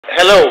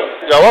Hello,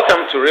 you are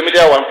welcome to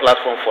Remedial One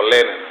platform for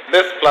learning.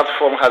 This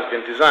platform has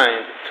been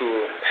designed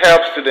to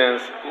help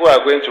students who are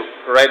going to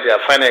write their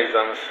final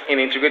exams in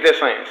integrated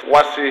science,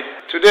 WASSE.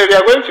 Today we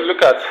are going to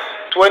look at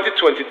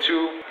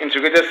 2022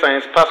 integrated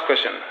science past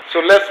question. So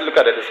let's look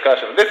at the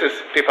discussion. This is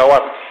paper 1,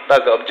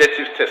 that's the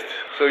objective test.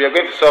 So we are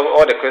going to solve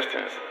all the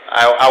questions.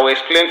 I will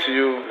explain to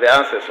you the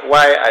answers,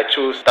 why I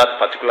chose that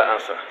particular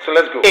answer. So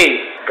let's go.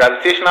 A,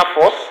 gravitational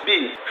force.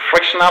 B,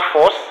 frictional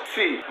force.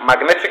 C,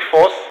 magnetic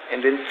force.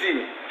 And then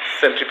D,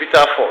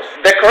 centripetal force.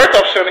 The correct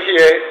option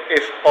here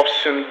is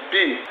option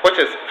B, which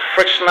is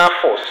frictional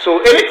force.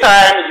 So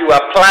anytime you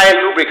apply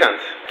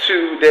lubricant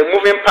to the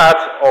moving part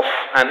of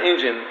an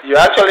engine, you're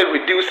actually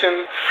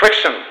reducing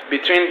friction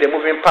between the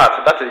moving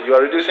parts. That is, you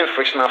are reducing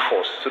frictional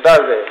force. So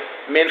that's the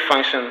main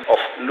function of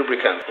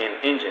lubricant in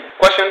engine.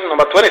 Question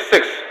number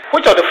 26.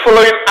 Which of the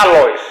following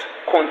alloys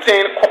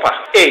contain copper?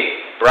 A,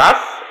 brass,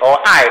 or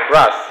I,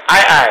 brass.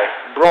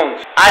 II,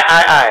 bronze.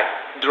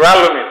 III,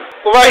 duralumin.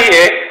 Over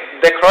here,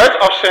 the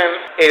correct option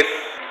is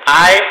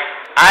II,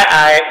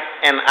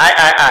 and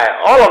III.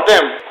 All of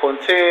them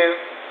contain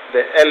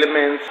the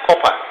element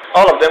copper.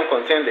 All of them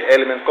contain the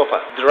element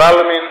copper.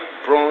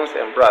 Duralumin, bronze,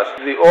 and brass.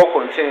 They all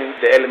contain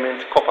the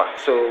element copper.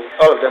 So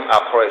all of them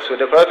are correct. So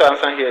the correct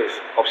answer here is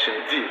option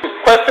D.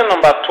 Question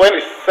number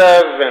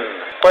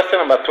 27. Question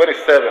number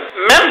 27.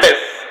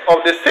 Members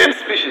of the same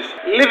species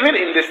living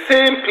in the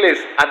same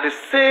place at the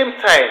same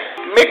time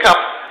make up.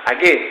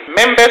 Again,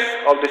 members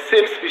of the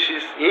same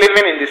species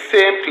living in the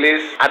same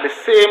place at the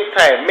same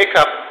time make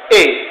up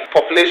A,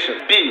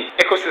 population, B,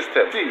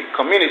 ecosystem, C,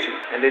 community,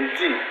 and then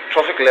D,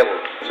 trophic level.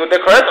 So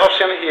the correct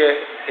option here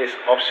is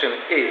option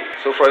A.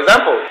 So for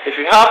example, if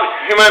you have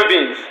human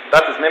beings,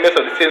 that is members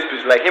of the same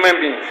species, like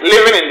human beings,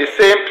 living in the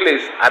same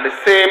place at the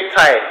same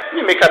time,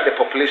 you make up the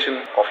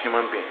population of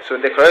human beings. So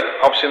the correct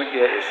option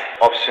here is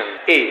option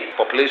A,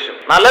 population.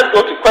 Now let's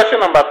go to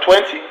question number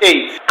 28.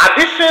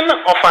 Addition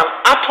of an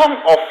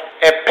atom of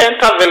a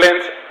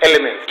pentavalent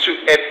element to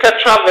a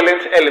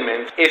tetravalent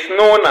element is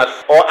known as,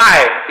 or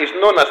is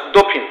known as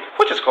doping,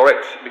 which is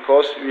correct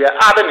because we are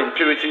adding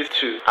impurities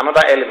to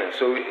another element,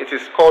 so it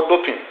is called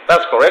doping.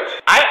 That's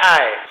correct. II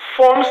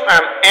forms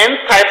an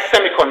n-type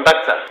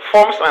semiconductor.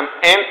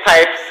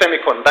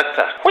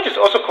 Which is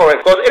also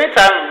correct because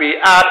anytime we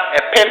add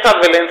a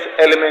pentavalent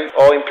element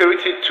or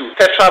impurity to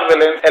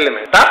tetravalent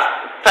element,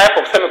 that type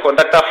of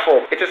semiconductor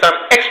form, it is an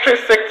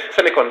extrinsic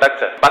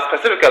semiconductor, but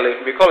specifically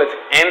we call it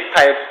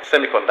n-type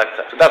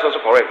semiconductor. So that's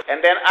also correct. And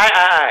then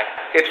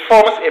III, it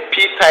forms a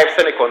p-type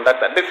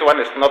semiconductor. This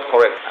one is not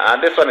correct.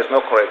 This one is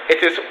not correct.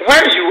 It is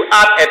when you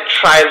add a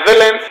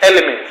trivalent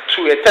element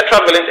to a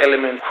tetravalent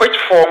element which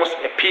forms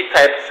a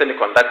p-type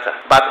semiconductor.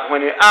 But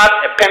when you add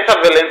a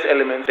pentavalent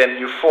element, then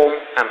you form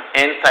an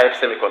n-type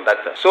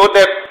semiconductor. So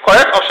the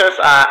correct options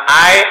are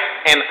I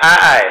and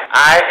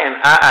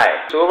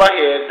II. So over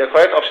here, the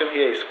correct option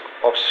here is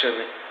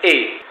option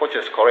A, which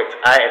is correct.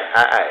 I and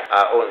II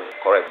are only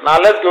correct.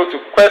 Now let's go to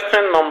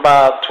question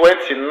number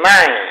 29.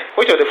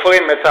 Which of the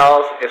following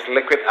metals is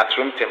liquid at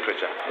room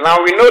temperature?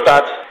 Now we know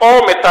that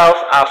all metals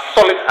are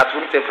solid at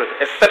room temperature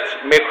except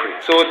mercury.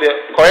 So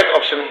the correct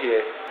option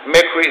here,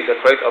 mercury is the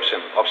correct option,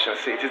 option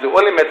C. It is the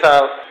only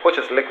metal which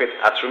is liquid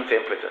at room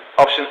temperature.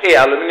 Option A,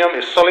 aluminium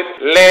is solid,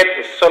 lead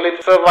is solid,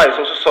 silver is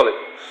also solid.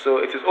 So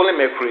it is only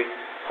mercury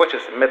which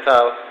is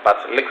metal but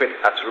liquid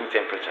at room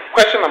temperature.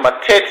 Question number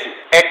 30.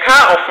 A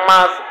car of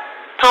mass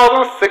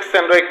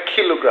 1,600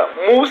 kilogram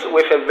moves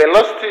with a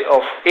velocity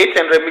of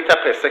 800 meters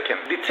per second.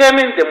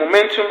 Determine the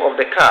momentum of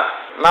the car.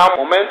 Now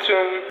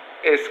momentum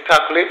is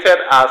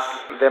calculated as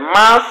the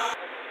mass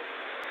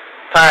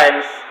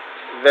times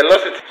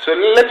velocity. So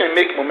let me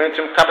make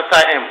momentum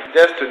capital M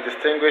just to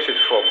distinguish it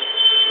from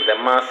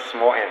the mass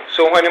small m.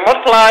 So when you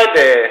multiply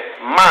the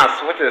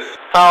mass, which is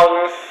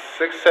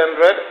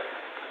 1,600,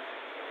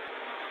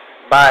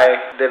 by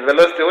the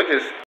velocity, which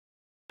is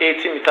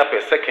 80 meters per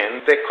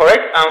second, the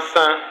correct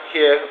answer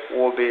here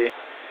will be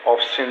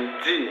option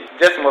D.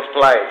 Just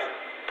multiply it,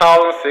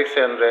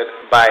 1,600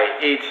 by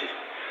 80,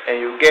 and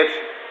you get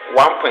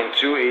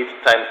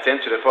 1.28 times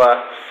 10 to the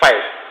power 5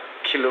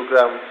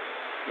 kilogram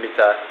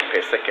meter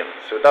per second.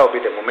 So that will be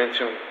the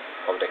momentum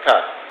of the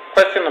car.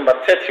 Question number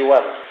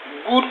 31.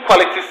 Good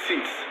quality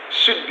seeds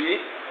should be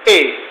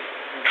A,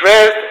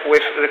 dressed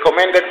with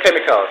recommended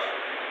chemicals.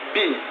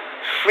 B,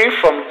 free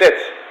from dirt,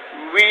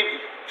 weed,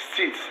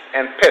 seeds,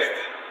 and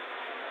pests.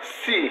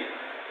 C,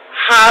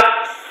 hard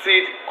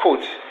seed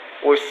coat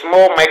with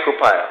small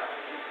micropyle.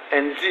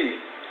 And D,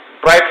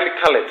 brightly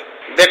colored.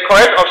 The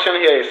correct option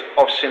here is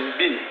option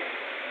B.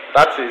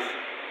 That is,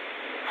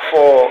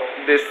 for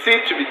the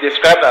seed to be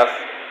described as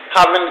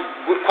having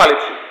good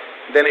quality,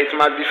 then it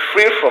must be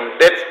free from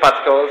dirt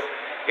particles,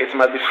 it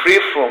must be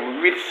free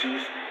from weed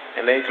seeds,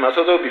 and then it must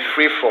also be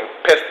free from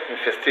pest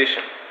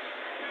infestation.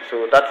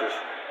 So that is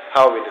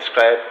how we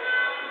describe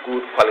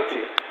good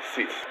quality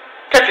seeds.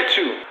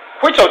 32.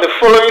 Which of the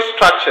following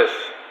structures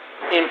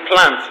in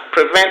plants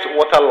prevent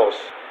water loss?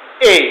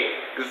 A,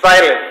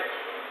 xylem.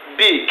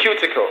 B,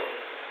 cuticle.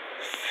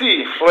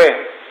 C,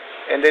 phloem.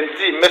 And then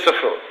D,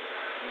 mesophyll.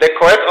 The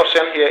correct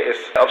option here is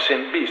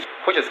option B,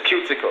 which is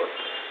cuticle.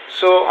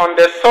 So on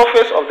the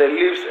surface of the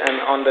leaves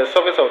and on the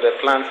surface of the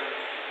plant,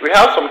 we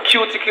have some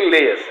cuticle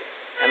layers,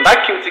 and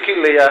that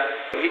cuticle layer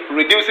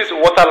reduces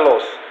water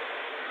loss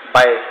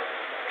by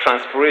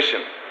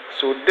transpiration.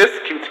 So this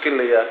cuticle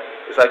layer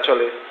is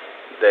actually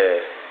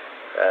the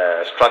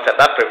structure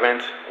that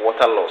prevents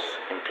water loss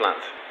in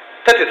plants.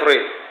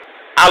 33.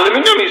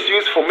 Aluminium is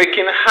used for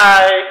making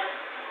high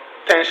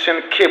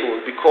tension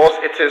cables because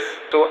it is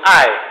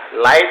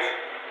light,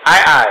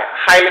 II,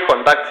 highly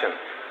conducting,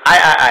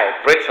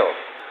 III, brittle.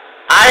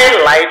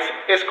 I light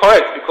is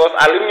correct because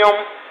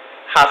aluminum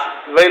has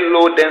very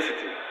low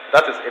density.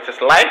 That is, it is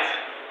light.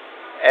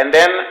 And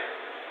then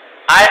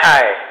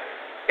II,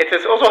 it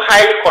is also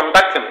highly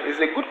conducting. It's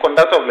a good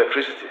conductor of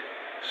electricity.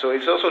 So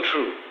it's also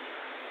true.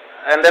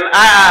 And then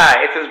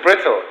II, it is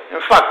brittle.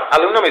 In fact,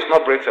 aluminum is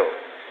not brittle.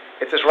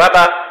 It is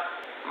rather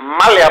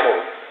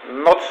malleable,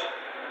 not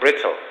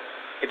brittle.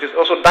 It is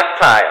also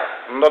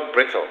ductile, not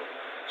brittle.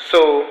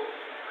 So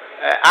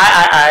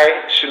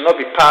III should not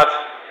be part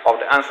of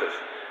the answers.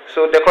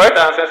 So the correct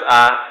answers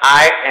are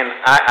I and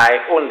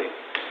II only.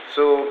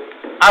 So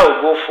I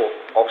will go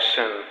for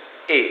option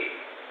A,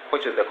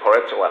 which is the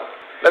correct one.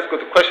 Let's go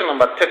to question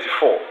number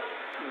 34.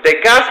 The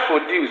gas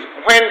produced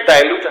when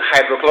dilute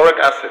hydrochloric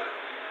acid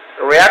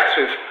reacts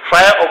with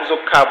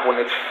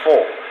trioxocarbonate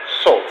 4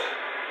 salt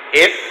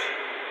is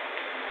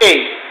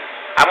A,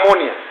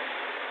 ammonia,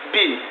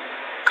 B,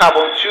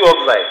 carbon 2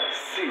 oxide,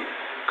 C,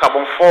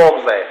 carbon 4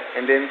 oxide,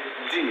 and then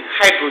D,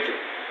 hydrogen.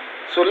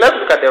 So let's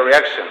look at the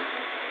reaction.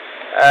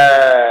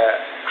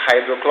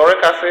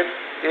 Hydrochloric acid,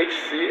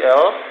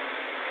 HCl,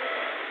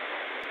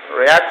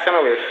 reacting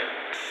with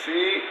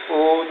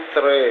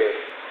CO3,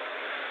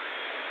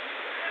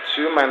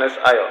 2 minus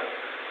ion,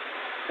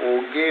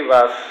 will give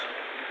us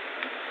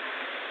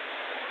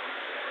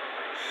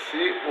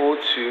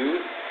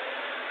CO2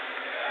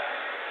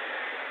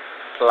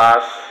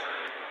 plus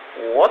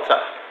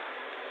water.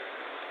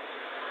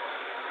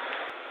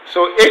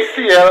 So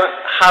HCl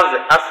has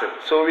the acid,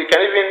 so we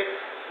can even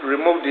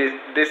remove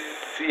this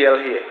Cl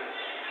here.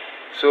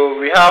 So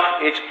we have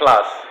H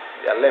plus.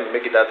 Yeah, let me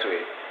make it that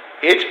way.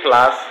 H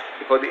plus,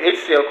 because the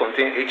HCl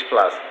contains H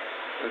plus,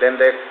 and then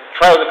the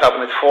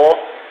trioxocarbonate 4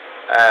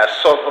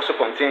 salt also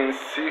contains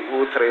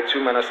CO3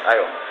 2 minus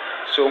ion.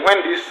 So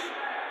when these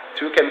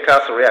two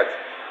chemicals react,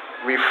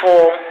 we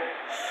form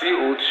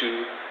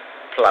CO2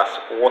 plus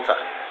water.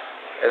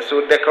 And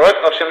so the correct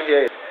option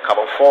here is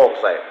carbon 4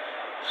 oxide.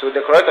 So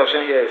the correct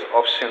option here is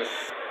option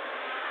C,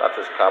 that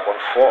is carbon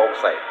 4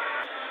 oxide.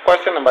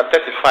 Question number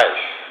 35.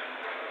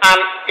 An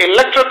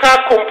electrical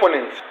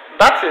component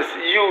that is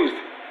used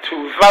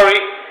to vary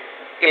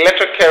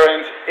electric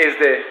current is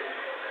the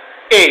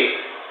A,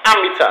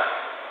 ammeter,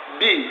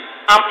 B,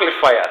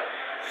 amplifier,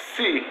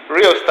 C,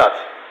 rheostat,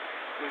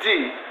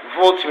 D,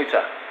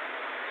 voltmeter.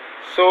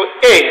 So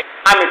A,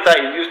 ammeter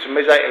is used to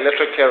measure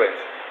electric current.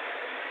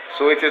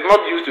 So it is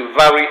not used to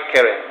vary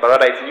current, but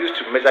rather it is used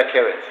to measure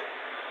current.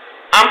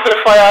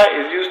 Amplifier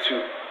is used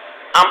to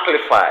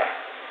amplify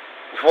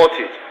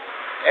voltage.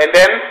 And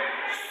then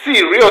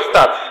C,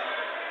 rheostat,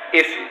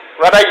 is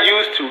rather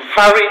used to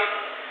vary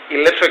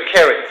electric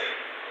current.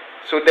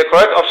 So the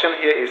correct option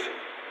here is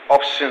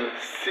option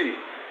C,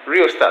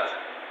 rheostat,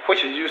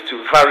 which is used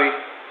to vary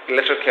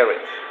electric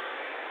current.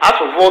 As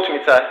for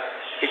voltmeter,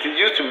 it is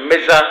used to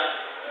measure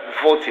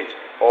voltage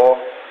or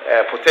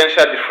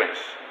potential difference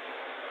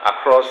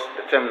across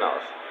the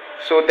terminals.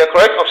 So the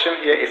correct option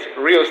here is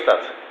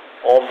rheostat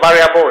or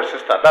variable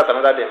resistor. That's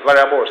another name,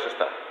 variable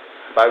resistor,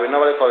 but we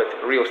normally call it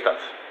rheostat.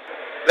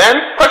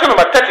 Then question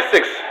number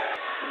 36.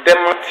 The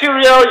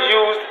material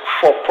used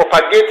for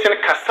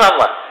propagating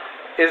cassava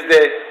is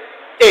the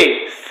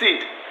A,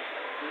 seed,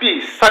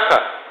 B, sucker,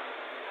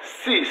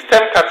 C,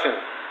 stem cutting,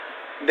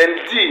 then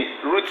D,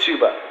 root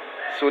tuber.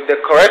 So the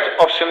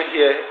correct option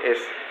here is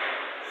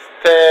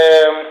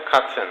stem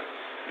cutting,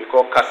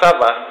 because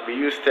cassava we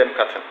use stem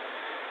cutting.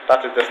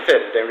 That is the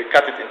stem, then we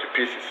cut it into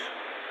pieces.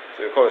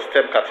 So we call it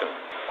stem cutting.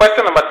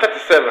 Question number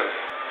 37.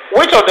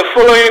 Which of the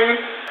following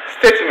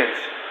statements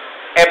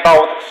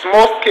about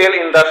small-scale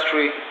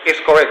industry is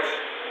correct?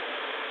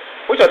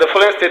 Which of the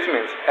following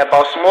statements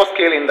about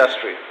small-scale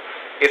industry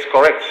is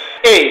correct?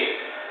 A,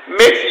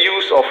 makes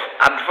use of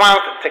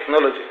advanced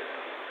technology,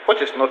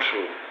 which is not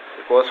true,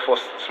 because for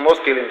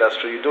small-scale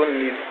industry you don't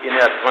need any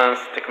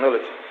advanced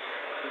technology.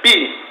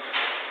 B,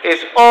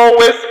 is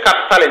always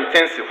capital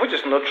intensive, which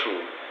is not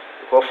true,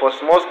 because for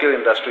small-scale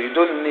industry you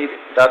don't need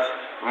that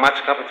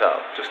much capital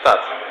to start.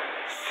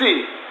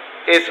 C,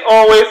 is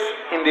always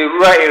in the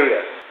rural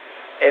area.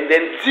 And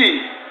then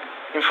D,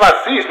 in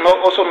fact, C is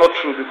also not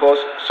true, because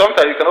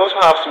sometimes you can also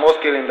have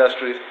small-scale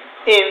industries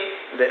in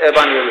the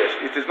urban areas.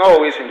 It is not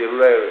always in the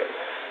rural area.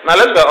 Now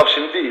let's go to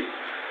option D.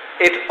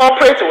 It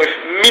operates with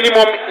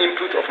minimum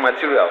input of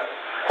materials,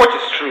 which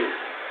is true.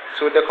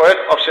 So the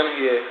correct option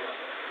here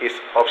is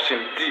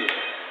option D.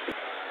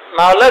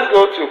 Now let's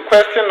go to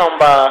question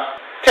number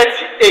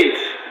 38.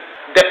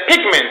 The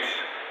pigment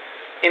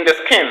in the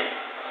skin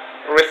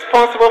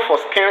responsible for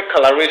skin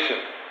coloration.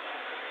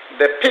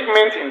 The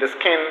pigment in the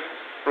skin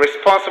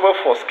responsible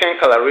for skin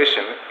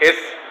coloration is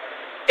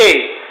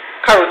A.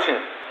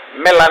 Carotene,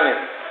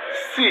 melanin,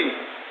 C.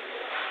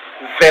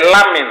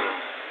 Velamin,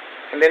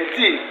 and then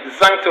D.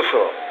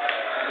 Xanthophyll.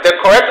 The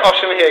correct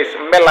option here is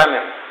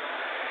melanin.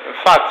 In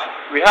fact,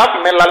 we have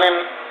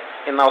melanin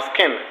in our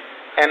skin,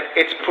 and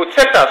it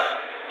protects us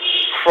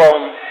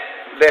from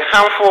the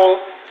harmful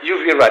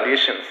UV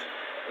radiations.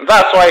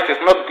 That's why it is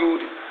not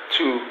good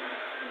to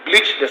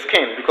bleach the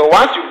skin, because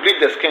once you bleach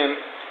the skin,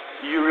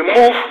 you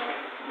remove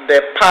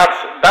the parts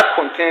that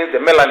contains the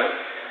melanin,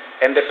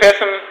 and the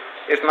person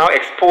is now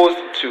exposed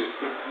to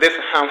this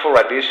harmful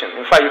radiation.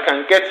 In fact, you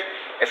can get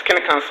a skin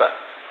cancer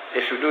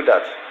if you do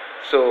that.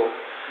 So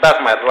that's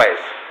my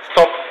advice.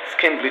 Stop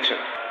skin bleaching.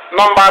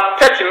 Number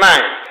 39.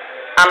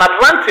 An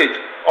advantage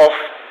of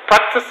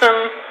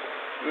practicing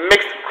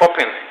mixed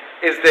cropping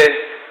is the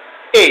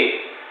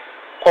A.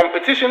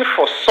 Competition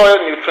for soil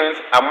nutrients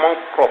among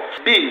crops.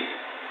 B.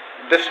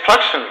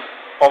 Destruction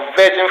of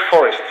virgin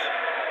forests.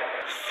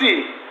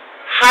 C.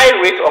 High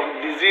rate of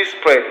disease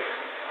spread.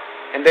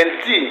 And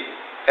then D.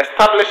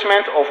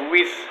 Establishment of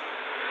weeds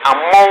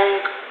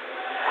among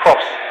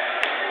crops.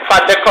 In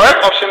fact, the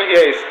correct option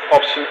here is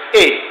option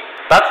A.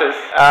 That is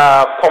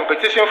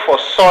competition for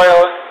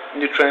soil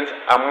nutrients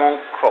among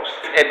crops.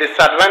 A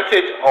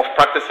disadvantage of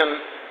practicing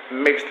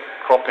mixed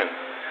cropping.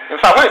 In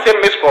fact, when I say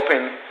mixed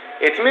cropping,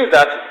 it means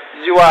that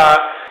you are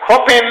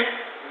cropping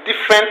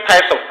different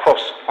types of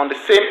crops on the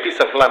same piece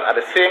of land at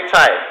the same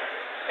time.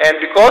 And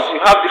because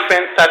you have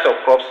different types of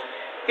crops,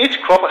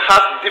 each crop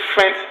has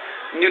different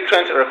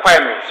nutrient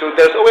requirements. So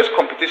there's always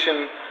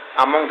competition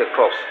among the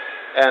crops,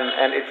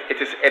 and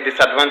it is a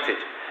disadvantage.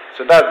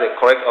 So that's the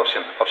correct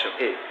option, option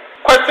A.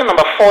 Question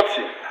number 40.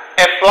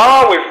 A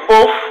flower with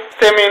both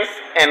stamens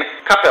and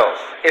carpels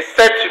is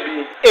said to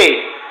be A.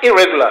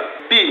 Irregular,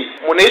 B.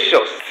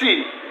 Monoecious,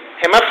 C.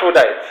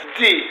 Hermaphrodite,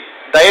 D.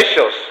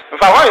 Dioecious. In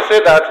fact, when you say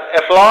that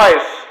a flower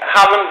is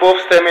having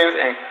both stamens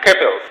and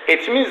carpels,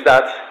 it means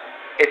that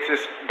it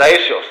is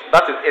dioecious.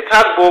 That is, it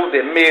has both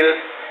the male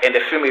and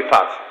the female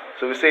parts.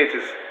 So we say it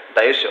is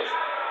dioecious.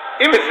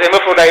 If it is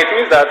hermaphrodite, it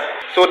means that,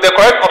 so the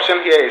correct option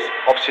here is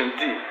option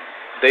D,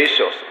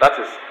 dioecious. That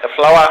is a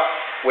flower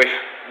with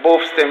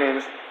both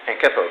stamens and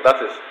carpels. That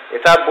is,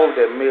 it has both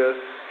the male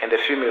and the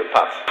female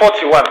parts.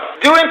 41.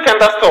 During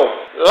thunderstorm,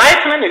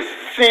 lightning is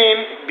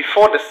seen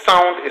before the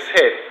sound is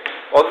heard,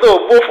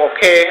 although both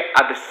occur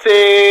at the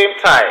same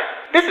time.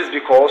 This is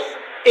because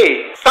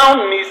A.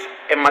 Sound needs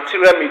a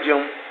material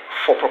medium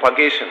for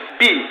propagation.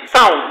 B.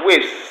 Sound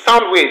waves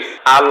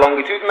are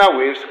longitudinal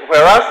waves,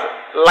 whereas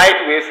light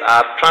waves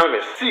are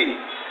transverse. C.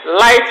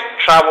 Light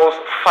travels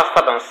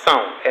faster than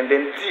sound. And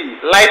then D.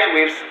 Light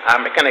waves are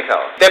mechanical.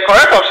 The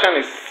correct option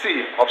is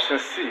C, option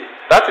C.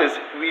 That is,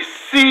 we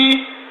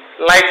see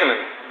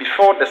lightning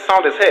before the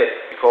sound is heard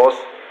because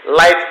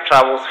light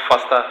travels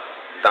faster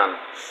than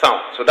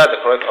sound. So that's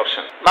the correct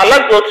option. Now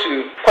let's go to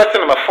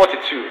question number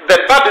 42.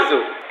 The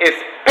badizo is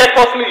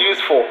purposely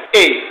used for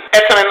A.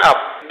 Earthening up,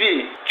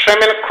 B.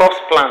 Trimming crops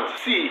plants,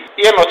 C.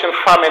 Ear notching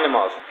farm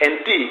animals, and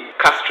D.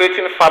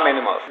 Castrating farm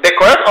animals. The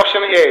correct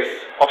option here is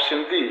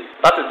option D.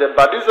 That is, the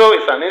badizo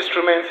is an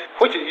instrument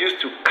which is used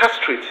to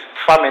castrate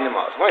farm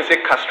animals. When you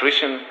say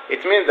castration,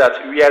 it means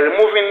that we are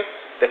removing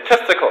the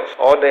testicles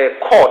or the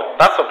cord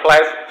that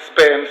supplies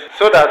sperms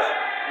so that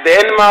the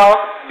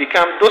animal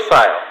becomes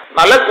docile.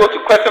 Now let's go to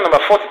question number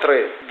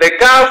 43. The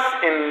gas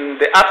in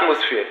the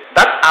atmosphere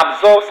that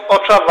absorbs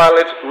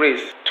ultraviolet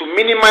rays to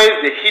minimize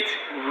the heat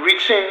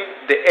reaching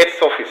the Earth's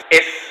surface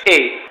is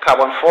A.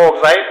 Carbon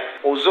dioxide,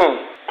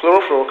 ozone,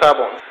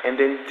 chlorofluorocarbons, and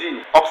then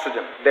D.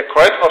 Oxygen. The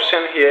correct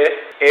option here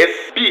is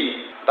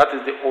B. That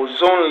is the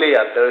ozone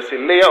layer. There is a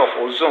layer of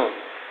ozone.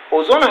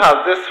 Ozone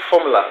has this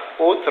formula,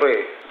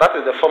 O3. That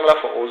is the formula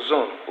for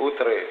ozone, O3.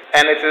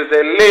 And it is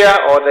the layer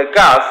or the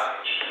gas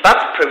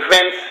that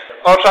prevents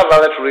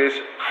ultraviolet rays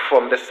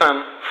from the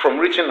sun from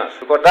reaching us,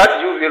 because that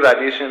UV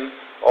radiation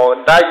or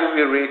that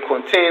UV ray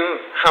contains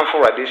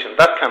harmful radiation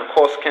that can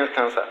cause skin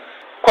cancer.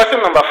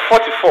 Question number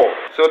 44.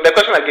 So the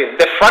question again,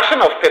 the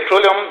fraction of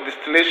petroleum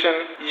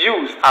distillation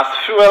used as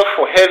fuel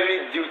for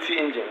heavy duty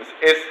engines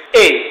is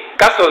A.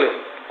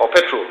 Gasoline or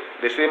petrol,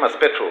 the same as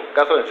petrol.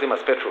 Gasoline, same as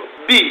petrol.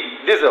 B.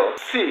 Diesel.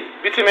 C.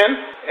 Bitumen.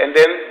 And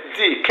then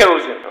D.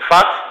 Kerosene. In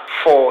fact,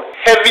 for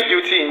heavy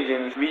duty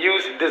engines, we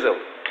use diesel.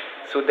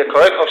 So the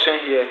correct option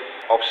here,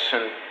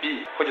 option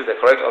B, which is the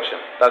correct option.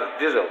 That's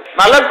diesel.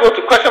 Now let's go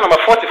to question number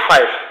 45.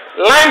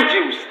 Lime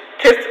juice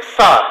tastes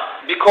sour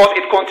because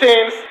it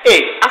contains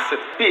A.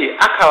 Acid, B.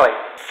 Alkali,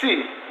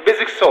 C.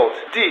 Basic salt,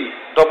 D.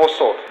 Double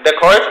salt. The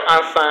correct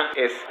answer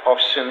is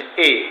option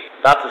A.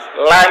 That is,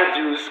 lime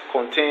juice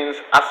contains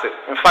acid.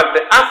 In fact,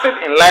 the acid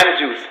in lime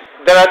juice,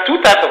 there are two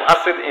types of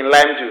acid in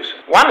lime juice.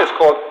 One is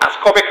called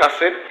ascorbic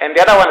acid and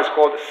the other one is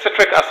called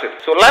citric acid.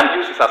 So lime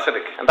juice is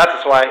acidic and that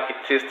is why it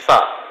tastes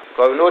sour.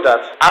 Because we know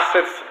that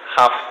acids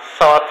have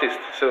sour taste,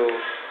 so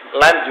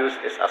lime juice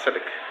is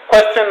acidic.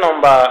 Question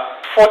number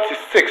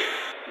 46.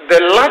 The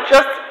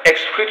largest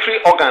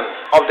excretory organ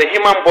of the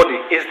human body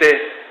is the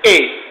A.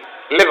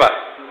 Liver,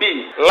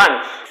 B.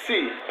 Lungs, C.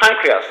 C.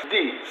 Pancreas.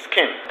 D.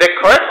 Skin. The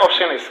correct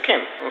option is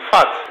skin. In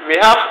fact, we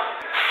have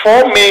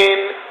 4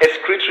 main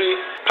excretory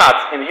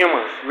parts in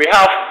humans. We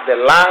have the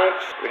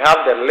lungs, we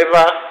have the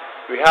liver,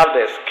 we have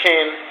the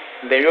skin,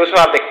 then we also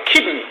have the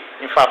kidney.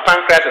 In fact,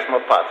 pancreas is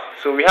not part.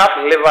 So we have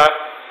liver,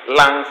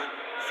 lungs,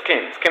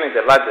 skin. Skin is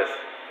the largest.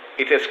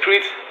 It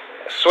excretes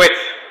sweat,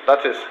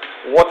 that is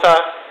water,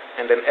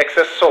 and then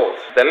excess salt.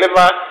 The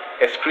liver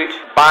excretes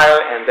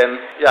bile, and then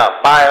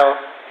bile,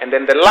 and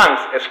then the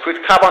lungs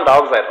excrete carbon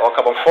dioxide or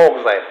carbon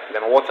dioxide,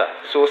 then water.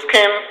 So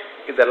skin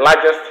is the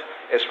largest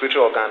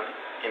excretory organ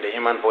in the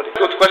human body.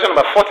 Go to question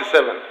number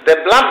 47.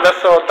 The blood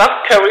vessel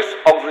that carries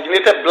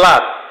oxygenated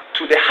blood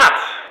to the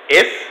heart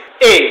is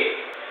A.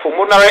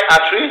 Pulmonary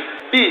artery,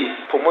 B.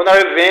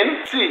 Pulmonary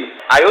vein, C.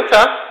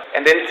 Aorta,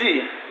 and then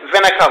D.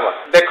 Vena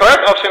cava. The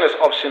correct option is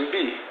option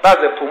B. That's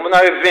the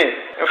pulmonary vein.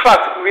 In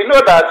fact, we know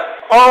that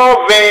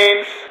all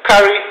veins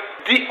carry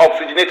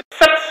deoxygenated,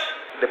 except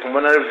the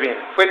pulmonary vein,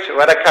 which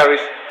rather carries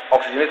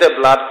oxygenated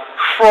blood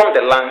from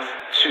the lungs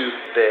to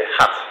the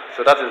heart.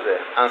 So that is the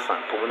answer.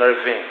 Pulmonary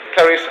vein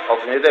carries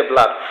oxygenated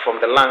blood from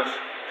the lungs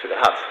to the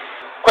heart.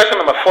 Question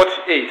number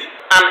 48.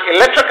 An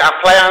electric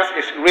appliance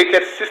is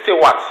rated 60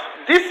 watts.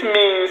 This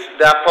means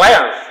the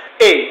appliance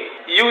A.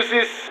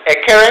 uses a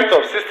current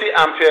of 60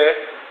 ampere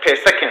per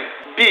second.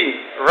 B.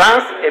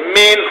 runs a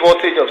main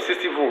voltage of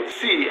 60 volts.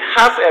 C.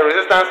 has a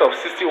resistance of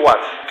 60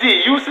 watts.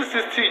 D. uses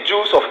 60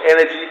 joules of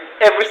energy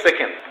every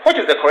second.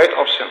 Which is the correct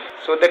option?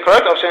 So the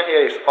correct option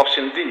here is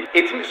option D.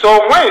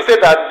 So when you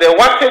say that the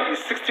wattage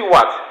is 60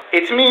 watts,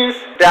 it means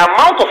the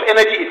amount of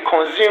energy it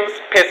consumes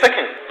per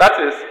second. That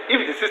is,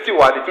 if it is 60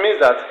 watts, it means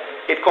that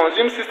it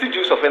consumes 60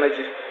 joules of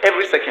energy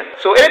every second.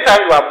 So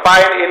anytime you are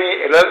buying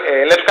any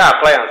electrical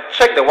appliance,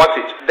 check the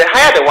wattage. The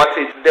higher the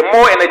wattage, the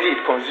more energy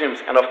it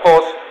consumes, and of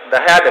course, the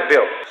higher the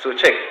bill. So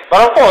check.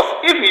 But of course,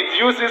 if it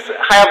uses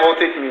higher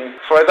voltage, means,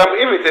 for example,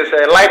 if it is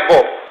a light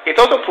bulb, it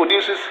also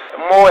produces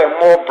more and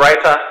more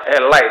brighter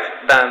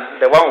light than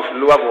the one with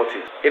lower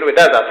voltage. Anyway,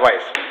 that's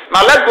advice.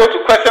 Now let's go to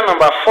question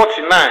number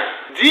 49.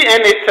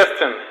 DNA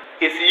testing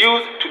is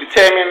used to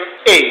determine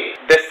A.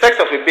 the sex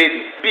of a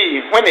baby,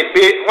 B. when a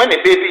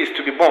baby is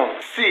to be born,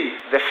 C.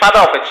 the father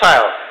of a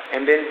child,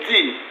 and then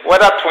D.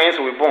 whether twins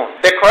will be born.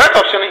 The correct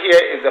option here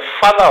is the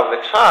father of the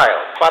child.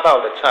 Father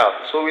of the child.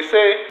 So we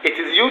say it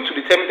is used to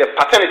determine the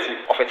paternity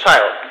of a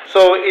child.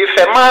 So if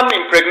a man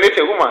impregnates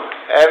a woman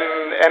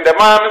and the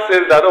man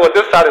says that, oh,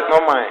 this child is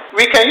not mine,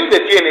 we can use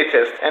the DNA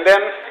test, and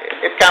then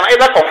it can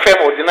either confirm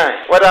or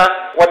deny whether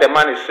what the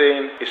man is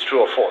saying is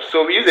true or false.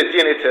 So we use the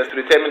DNA test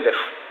to determine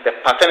the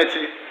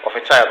paternity of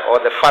a child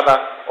or the father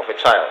of a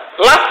child.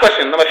 Last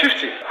question, number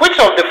 50. Which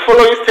of the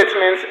following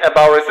statements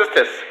about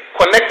resistors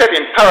connected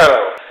in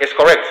parallel is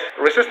correct?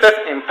 Resistors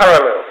in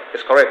parallel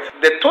is correct.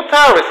 The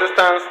total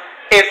resistance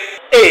is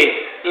A.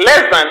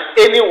 less than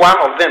any one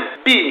of them,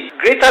 B.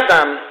 greater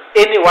than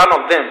any one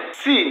of them,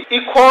 C.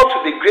 equal to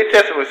the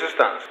greatest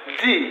resistance,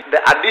 D. the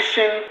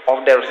addition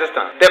of the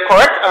resistance. The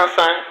correct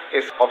answer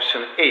is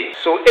option A.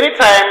 So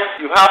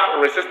anytime you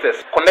have resistors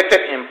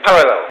connected in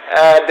parallel,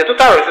 the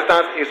total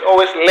resistance is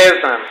always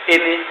less than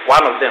any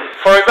one of them.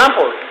 For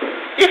example,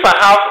 if I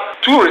have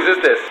two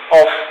resistors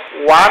of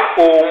 1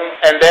 ohm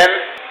and then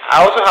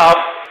I also have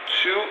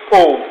 2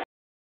 ohm,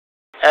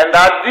 and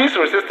that these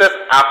resistors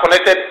are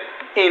connected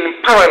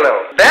in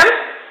parallel, then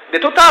the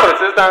total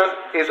resistance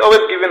is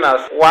always given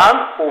as 1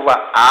 over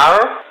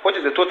R, which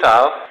is the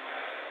total,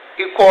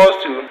 equals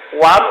to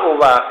 1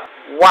 over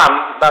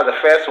 1, that's the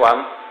first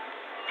one,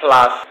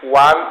 plus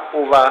 1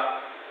 over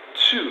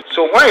 2.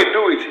 So when you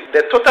do it,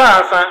 the total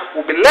answer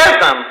will be less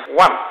than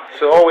 1.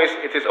 So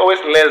it is always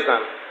less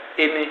than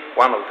any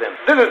one of them.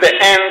 This is the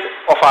end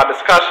of our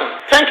discussion.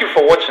 Thank you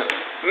for watching.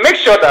 Make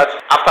sure that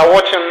after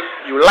watching,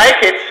 you like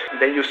it,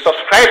 then you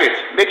subscribe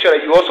it. Make sure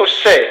that you also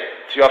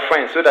share to your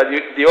friends so that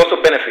they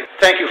also benefit.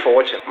 Thank you for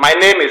watching. My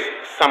name is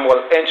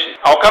Samuel Enchi.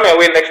 I'll come your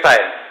way next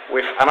time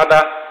with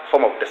another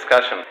form of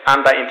discussion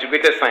under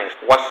integrated science.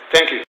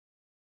 Thank you.